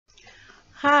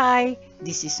Hi,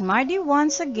 this is Mardy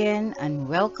once again and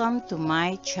welcome to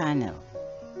my channel.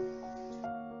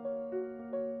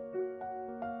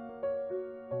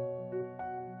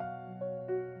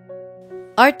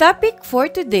 Our topic for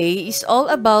today is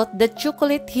all about the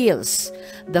Chocolate Hills,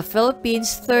 the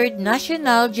Philippines' third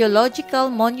national geological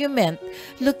monument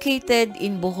located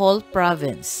in Bohol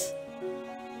province.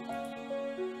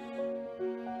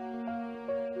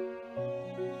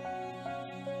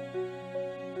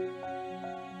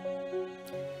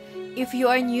 If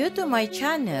you are new to my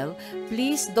channel,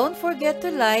 please don't forget to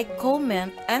like,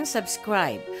 comment, and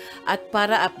subscribe. At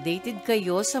para updated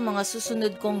kayo sa mga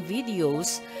susunod kong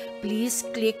videos, please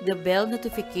click the bell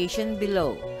notification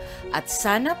below. At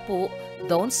sana po,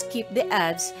 don't skip the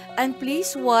ads and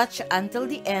please watch until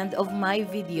the end of my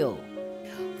video.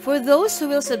 For those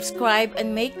who will subscribe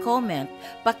and make comment,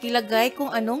 pakilagay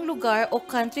kung anong lugar o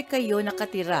country kayo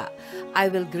nakatira.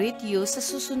 I will greet you sa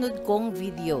susunod kong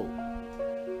video.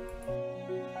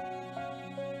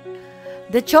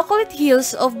 The Chocolate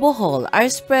Hills of Bohol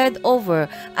are spread over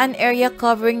an area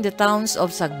covering the towns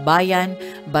of Sagbayan,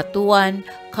 Batuan,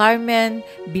 Carmen,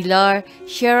 Bilar,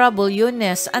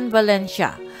 Bullones and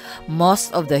Valencia.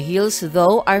 Most of the hills,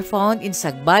 though, are found in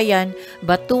Sagbayan,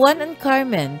 Batuan and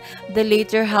Carmen, the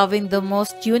latter having the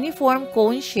most uniform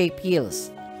cone-shaped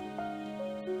hills.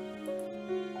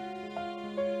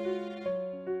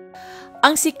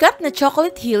 Ang sikat na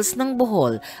Chocolate Hills ng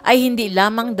Bohol ay hindi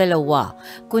lamang dalawa,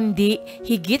 kundi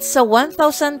higit sa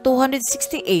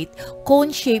 1,268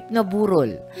 cone-shaped na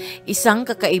burol, isang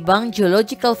kakaibang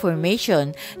geological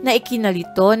formation na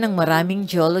ikinalito ng maraming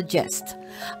geologist.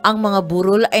 Ang mga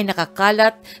burol ay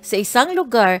nakakalat sa isang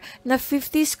lugar na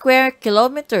 50 square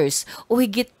kilometers o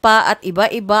higit pa at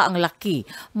iba-iba ang laki,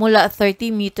 mula 30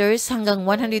 meters hanggang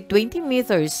 120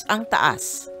 meters ang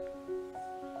taas.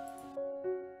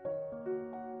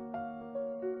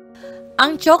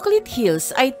 Ang Chocolate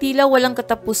Hills ay tila walang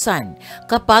katapusan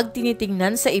kapag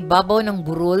tinitingnan sa ibabaw ng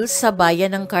burol sa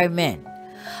bayan ng Carmen.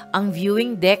 Ang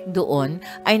viewing deck doon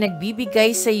ay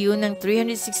nagbibigay sa iyo ng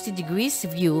 360 degrees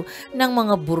view ng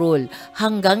mga burol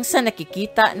hanggang sa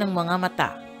nakikita ng mga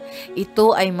mata.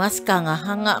 Ito ay mas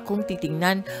kahanga-hanga kung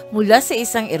titingnan mula sa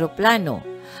isang eroplano.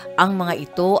 Ang mga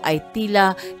ito ay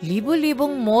tila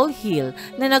libu-libong molehill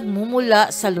na nagmumula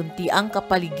sa luntiang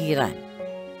kapaligiran.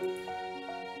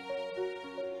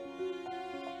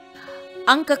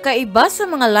 Ang kakaiba sa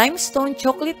mga limestone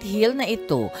chocolate hill na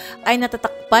ito ay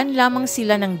natatakpan lamang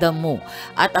sila ng damo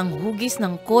at ang hugis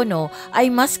ng kono ay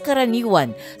mas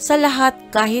karaniwan sa lahat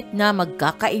kahit na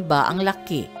magkakaiba ang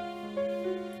laki.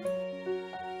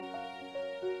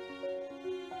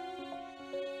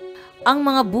 Ang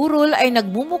mga burol ay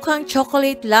nagmumukhang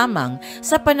chocolate lamang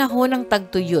sa panahon ng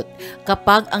tagtuyot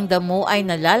kapag ang damo ay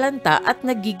nalalanta at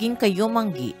nagiging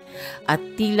kayumanggi at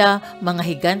tila mga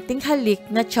higanting halik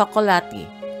na tsokolate.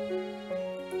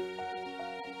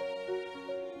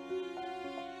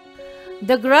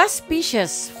 The grass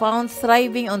species found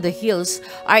thriving on the hills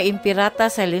are Impirata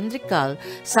cylindrical,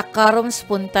 Saccharum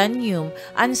spontaneum,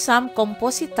 and some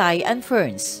compositae and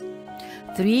ferns.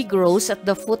 Tree grows at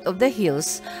the foot of the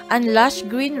hills and lush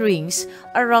green rings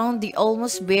around the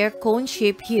almost bare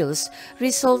cone-shaped hills,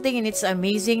 resulting in its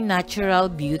amazing natural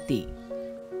beauty.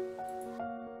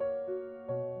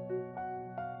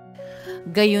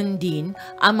 Gayon din,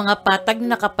 ang mga patag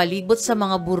na kapalibot sa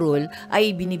mga burol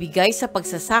ay ibinibigay sa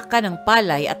pagsasaka ng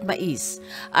palay at mais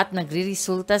at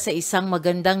nagriresulta sa isang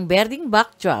magandang berding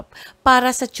backdrop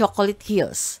para sa Chocolate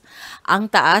Hills. Ang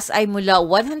taas ay mula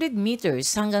 100 meters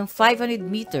hanggang 500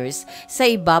 meters sa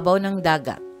ibabaw ng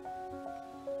dagat.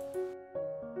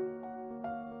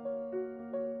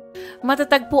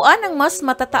 Matatagpuan ang mas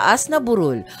matataas na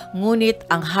burol, ngunit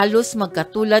ang halos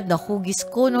magkatulad na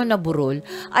hugis-kono na burol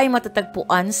ay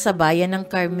matatagpuan sa bayan ng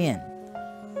Carmen.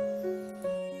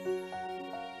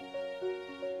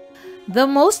 The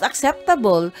most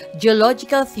acceptable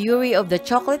geological theory of the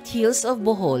Chocolate Hills of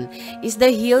Bohol is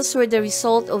the hills were the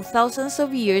result of thousands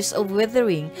of years of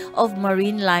weathering of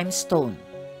marine limestone.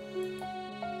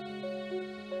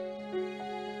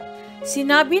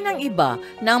 Sinabi ng iba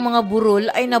na ang mga burol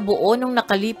ay nabuo nung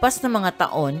nakalipas na mga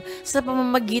taon sa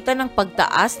pamamagitan ng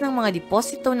pagtaas ng mga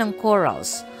deposito ng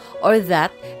corals, or that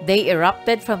they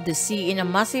erupted from the sea in a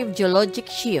massive geologic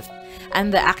shift, and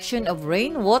the action of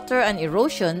rain, water, and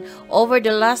erosion over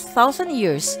the last 1,000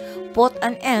 years put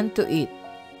an end to it.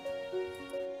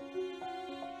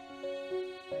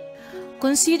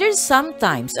 Considered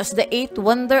sometimes as the eighth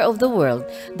wonder of the world,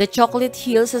 the Chocolate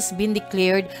Hills has been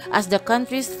declared as the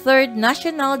country's third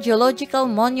national geological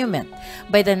monument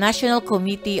by the National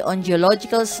Committee on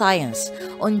Geological Science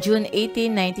on June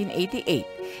 18,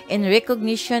 1988. in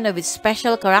recognition of its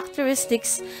special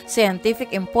characteristics,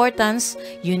 scientific importance,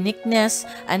 uniqueness,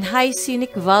 and high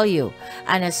scenic value,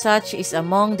 and as such is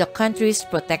among the country's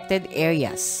protected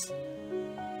areas.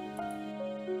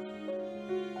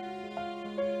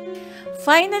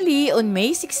 Finally, on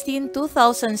May 16,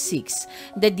 2006,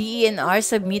 the DENR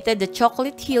submitted the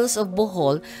Chocolate Hills of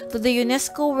Bohol to the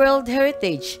UNESCO World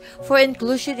Heritage for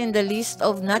inclusion in the list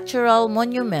of natural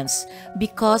monuments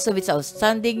because of its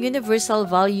outstanding universal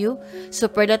value,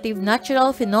 superlative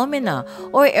natural phenomena,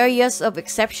 or areas of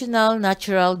exceptional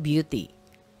natural beauty.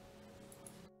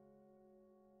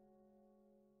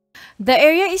 The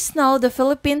area is now the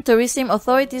Philippine Tourism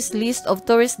Authority's list of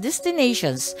tourist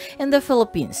destinations in the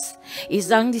Philippines.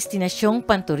 Isang destinasyong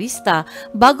panturista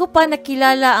bago pa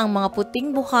nakilala ang mga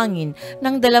puting buhangin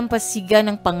ng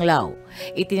dalampasigan ng Panglao.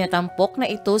 Itinatampok na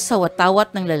ito sa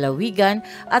watawat ng lalawigan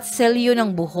at selyo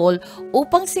ng Bohol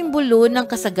upang simbolo ng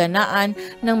kasaganaan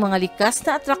ng mga likas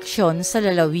na atraksyon sa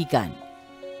lalawigan.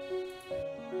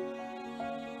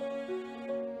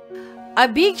 A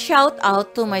big shout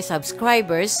out to my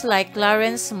subscribers like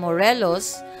Clarence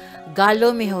Morelos,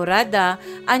 Galo Mejorada,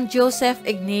 and Joseph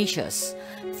Ignatius.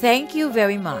 Thank you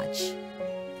very much.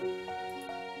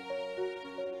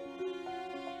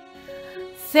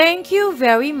 Thank you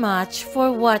very much for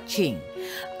watching.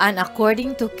 And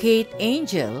according to Kate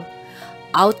Angel,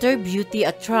 outer beauty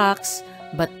attracts,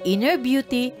 but inner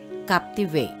beauty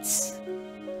captivates.